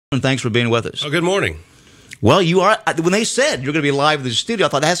And thanks for being with us. Oh, good morning. Well, you are. When they said you're going to be live in the studio, I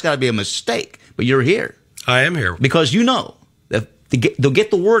thought that's got to be a mistake. But you're here. I am here. Because you know that they'll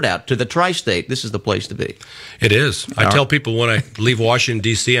get the word out to the tri-state. This is the place to be. It is. I tell people when I leave Washington,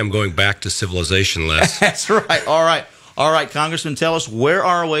 D.C., I'm going back to civilization, Les. That's right. All right, Congressman, tell us, where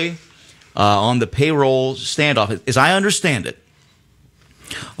are we on the payroll standoff? As I understand it,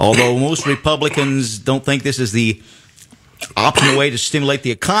 although most Republicans don't think this is the optimal way to stimulate the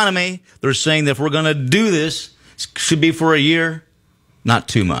economy, they're saying that if we're going to do this, it should be for a year, not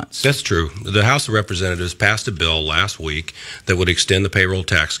 2 months. That's true. The House of Representatives passed a bill last week that would extend the payroll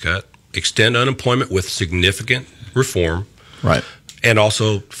tax cut, extend unemployment with significant reform, right, and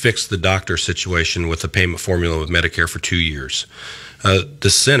also fix the doctor situation with the payment formula with Medicare for 2 years. The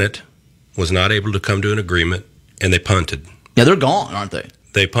Senate was not able to come to an agreement, and they punted. Yeah, they're gone, aren't they?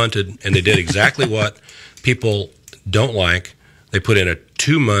 They punted, and they did exactly what people don't like. They put in a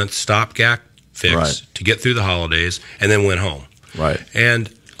 2-month stopgap fix to get through the holidays and then went home. Right.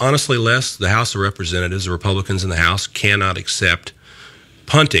 And honestly, Les, the House of Representatives, the Republicans in the House, cannot accept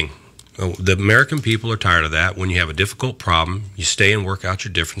punting. The American people are tired of that. When you have a difficult problem, you stay and work out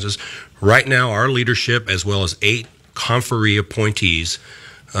your differences. Right now, our leadership, as well as 8 conferee appointees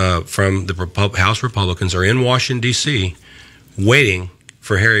from the House Republicans, are in Washington, D.C., waiting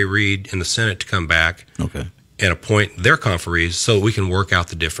for Harry Reid in the Senate to come back and appoint their conferees so we can work out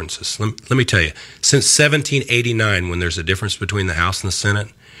the differences. Let me tell you, since 1789, when there's a difference between the House and the Senate,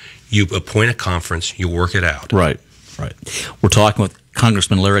 you appoint a conference, you work it out. Right. We're talking with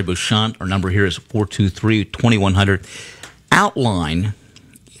Congressman Larry Bucshon. Our number here is 423-2100. Outline,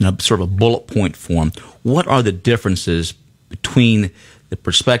 sort of a bullet point form, what are the differences between the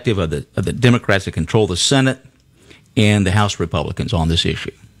perspective of the Democrats that control the Senate and the House Republicans on this issue?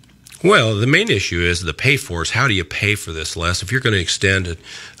 Well, the main issue is the pay for is how do you pay for this, Les? If you're going to extend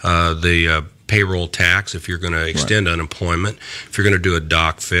the payroll tax, if you're going to extend unemployment, if you're going to do a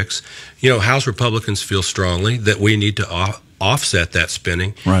doc fix, House Republicans feel strongly that we need to offset that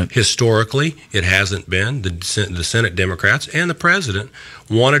spending. Right. Historically, it hasn't been. The Senate Democrats and the President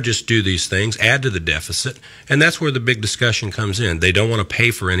want to just do these things, add to the deficit, and that's where the big discussion comes in. They don't want to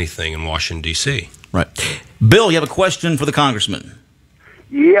pay for anything in Washington, D.C. Right. Bill, you have a question for the Congressman.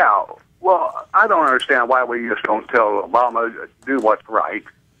 Yeah, well, I don't understand why we just don't tell Obama to do what's right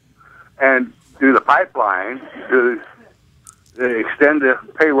and do the pipeline, to extend the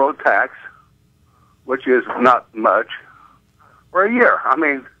payroll tax, which is not much, for a year. I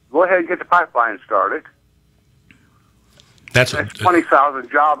mean, go ahead and get the pipeline started. That's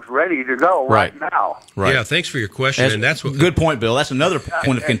 20,000 jobs ready to go right now. Right. Yeah, thanks for your question. That's what, good point, Bill. That's another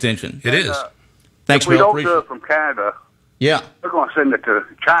point of contention. It is. Thanks, Bill. If we don't do it from Canada, they're going to send it to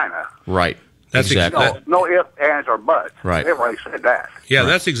China. Right. That's exactly. No ifs, ands, or buts. Right. Everybody said that. Yeah,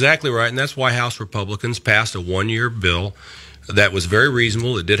 that's exactly right, and that's why House Republicans passed a 1-year bill that was very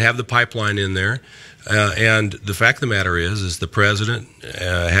reasonable. It did have the pipeline in there, and the fact of the matter is the president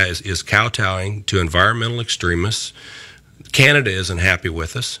is kowtowing to environmental extremists. Canada isn't happy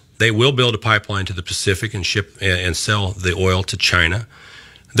with us. They will build a pipeline to the Pacific and ship and sell the oil to China.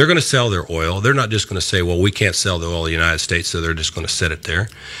 They're going to sell their oil. They're not just going to say, well, we can't sell the oil in the United States, so they're just going to set it there.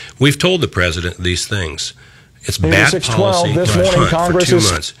 We've told the president these things. It's bad policy to punt for 2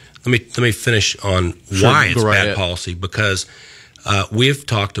 months. Let me finish on why it's bad policy, because we've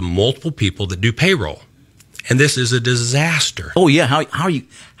talked to multiple people that do payroll, and this is a disaster. Oh, yeah. How are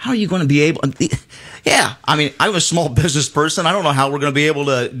you going to be able... Yeah, I mean, I'm a small business person. I don't know how we're going to be able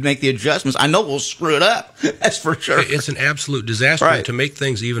to make the adjustments. I know we'll screw it up. That's for sure. It's an absolute disaster. Right. To make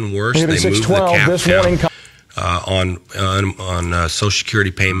things even worse, they moved the cap down on Social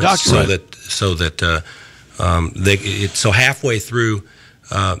Security payments so halfway through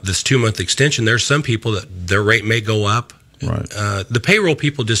this 2-month extension, there's some people that their rate may go up. Right. The payroll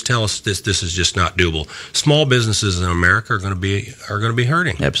people just tell us this is just not doable. Small businesses in America are going to be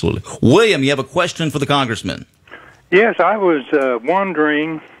hurting. Absolutely. William, you have a question for the Congressman. Yes, I was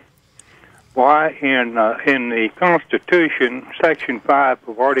wondering why in the Constitution, Section 5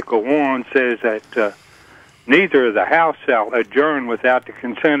 of Article 1 says that neither of the House shall adjourn without the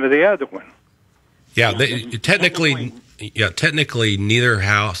consent of the other one. Yeah, technically, neither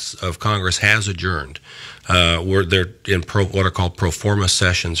House of Congress has adjourned. They're in what are called pro forma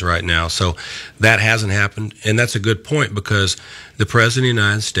sessions right now, so that hasn't happened, and that's a good point because the President of the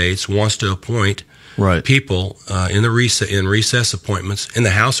United States wants to appoint people in recess appointments. In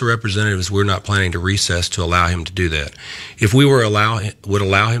the House of Representatives, we're not planning to recess to allow him to do that. If we would allow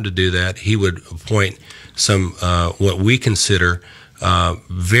him to do that, he would appoint some what we consider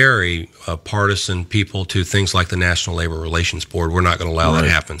very partisan people to things like the National Labor Relations Board. We're not going to allow that to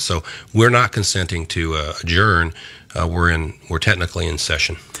happen. So we're not consenting to adjourn. We're technically in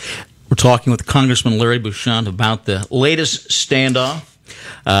session. We're talking with Congressman Larry Bucshon about the latest standoff,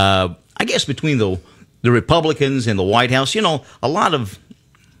 I guess, between the Republicans and the White House. You know, a lot of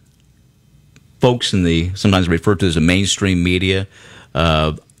folks in the sometimes referred to as the mainstream media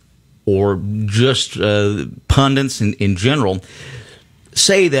or just pundits in general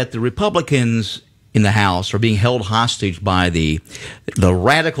say that the Republicans in the House are being held hostage by the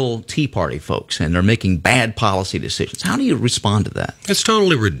radical Tea Party folks, and they're making bad policy decisions. How do you respond to that? It's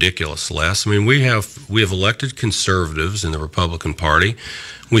totally ridiculous, Les. I mean, we have elected conservatives in the Republican Party.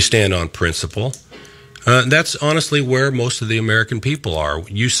 We stand on principle. That's honestly where most of the American people are.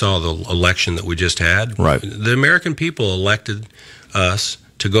 You saw the election that we just had. Right. The American people elected us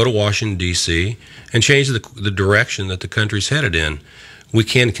to go to Washington, D.C. and change the direction that the country's headed in. We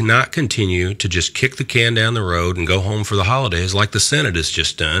cannot continue to just kick the can down the road and go home for the holidays like the Senate has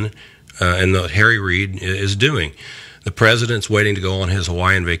just done and what Harry Reid is doing. The president's waiting to go on his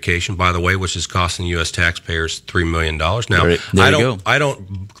Hawaiian vacation, by the way, which is costing U.S. taxpayers $3 million. Now, I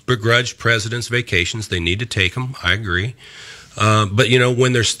don't begrudge presidents' vacations. They need to take them. I agree. But, you know,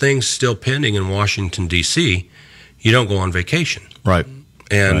 when there's things still pending in Washington, D.C., you don't go on vacation. Right.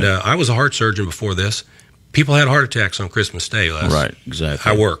 And I was a heart surgeon before this. People had heart attacks on Christmas Day, Les. Right, exactly.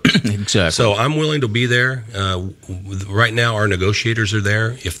 I work. Exactly. So I'm willing to be there. Right now, our negotiators are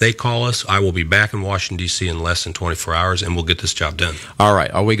there. If they call us, I will be back in Washington, D.C. in less than 24 hours, and we'll get this job done. All right.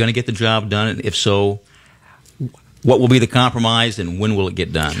 Are we going to get the job done? And if so, what will be the compromise, and when will it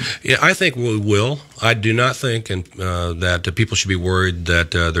get done? Yeah, I think we will. I do not think that people should be worried that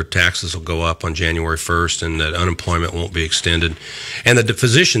their taxes will go up on January 1st and that unemployment won't be extended. And that the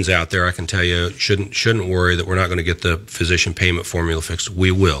physicians out there, I can tell you, shouldn't worry that we're not going to get the physician payment formula fixed. We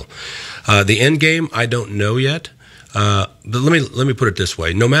will. The end game, I don't know yet. But let me put it this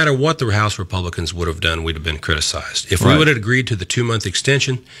way. No matter what the House Republicans would have done, we'd have been criticized. If we would have agreed to the 2-month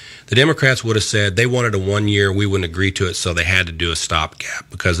extension, the Democrats would have said they wanted a 1 year, we wouldn't agree to it, so they had to do a stopgap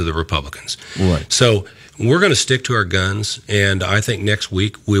because of the Republicans. Right. So we're going to stick to our guns, and I think next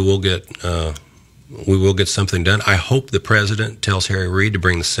week we will get something done. I hope the president tells Harry Reid to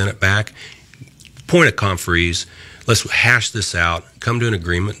bring the Senate back, point a conferees. Let's hash this out, come to an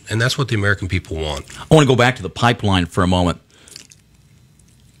agreement, and that's what the American people want. I want to go back to the pipeline for a moment.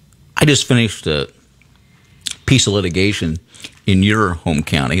 I just finished a piece of litigation in your home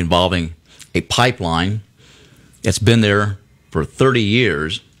county involving a pipeline that's been there for 30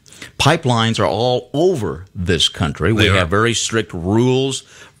 years. Pipelines are all over this country. We have very strict rules,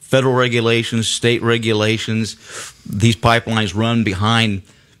 federal regulations, state regulations. These pipelines run behind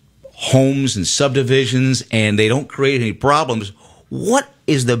homes and subdivisions, and they don't create any problems. What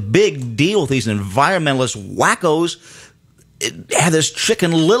is the big deal with these environmentalist wackos have this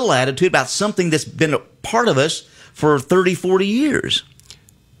Chicken Little attitude about something that's been a part of us for 30, 40 years?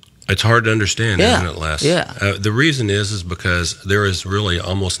 It's hard to understand, isn't it, Les? Yeah. The reason is because there is really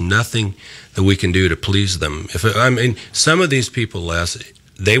almost nothing that we can do to please them. Some of these people, Les,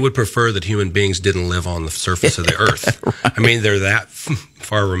 they would prefer that human beings didn't live on the surface of the earth. Right. I mean, they're that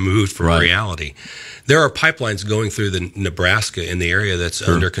far removed from reality. There are pipelines going through the Nebraska in the area that's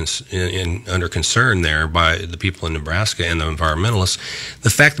under concern there by the people in Nebraska and the environmentalists. The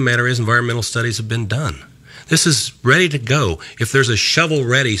fact of the matter is environmental studies have been done. This is ready to go. If there's a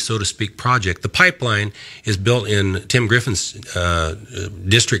shovel-ready, so to speak, project, the pipeline is built in Tim Griffin's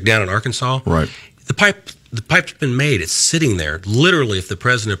district down in Arkansas. Right. The pipe's been made. It's sitting there. Literally, if the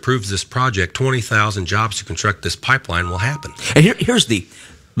president approves this project, 20,000 jobs to construct this pipeline will happen. And here's the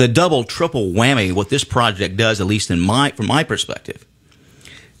double, triple whammy. What this project does, at least from my perspective,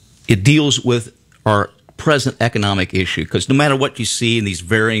 it deals with our present economic issue. Because no matter what you see in these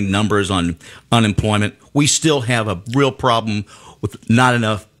varying numbers on unemployment, we still have a real problem with not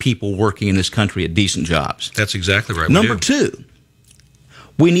enough people working in this country at decent jobs. That's exactly right. Number two,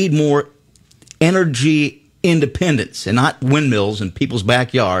 we need more energy independence and not windmills in people's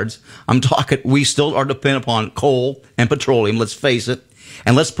backyards. I'm talking, we still are dependent upon coal and petroleum, let's face it,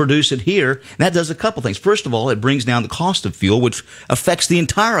 and let's produce it here. And that does a couple things. First of all, it brings down the cost of fuel, which affects the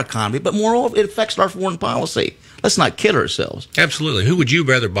entire economy, but moreover, it affects our foreign policy. Let's not kid ourselves. Absolutely. Who would you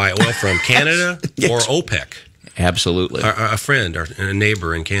rather buy oil from, Canada or OPEC? Absolutely. A friend or a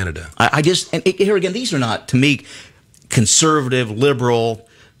neighbor in Canada. And here again, these are not, to me, conservative, liberal,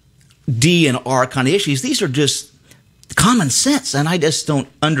 D and R kind of issues. These are just common sense, and I just don't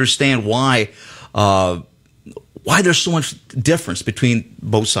understand why why there's so much difference between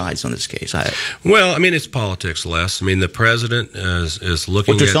both sides on this case. Well, I mean, it's politics, Les. I mean, the president is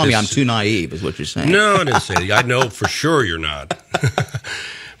looking at what you're telling this. me I'm too naive is what you're saying. No, I didn't say that. I know for sure you're not.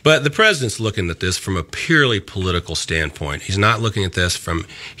 But the president's looking at this from a purely political standpoint. He's not looking at this from,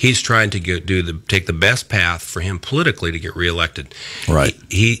 he's trying to take the best path for him politically to get reelected. Right.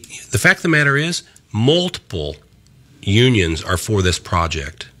 The fact of the matter is, multiple unions are for this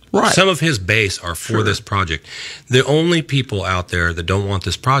project. Right. Some of his base are for this project. The only people out there that don't want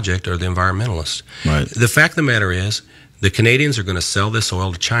this project are the environmentalists. Right. The fact of the matter is, the Canadians are going to sell this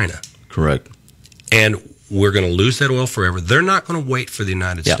oil to China. Correct. And we're going to lose that oil forever. They're not going to wait for the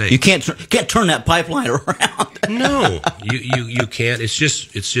United States. You can't turn that pipeline around. No, you can't. It's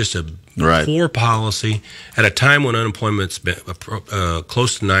just a Right. poor policy at a time when unemployment's been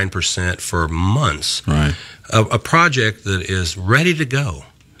close to 9% for months. Right. A project that is ready to go,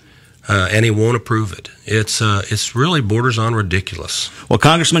 and he won't approve it. It's really borders on ridiculous. Well,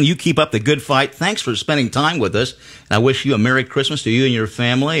 Congressman, you keep up the good fight. Thanks for spending time with us. And I wish you a Merry Christmas to you and your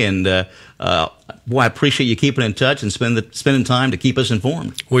family. And boy, I appreciate you keeping in touch and spending time to keep us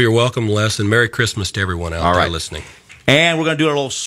informed. Well, you're welcome, Les, and Merry Christmas to everyone out there listening. And we're going to do a little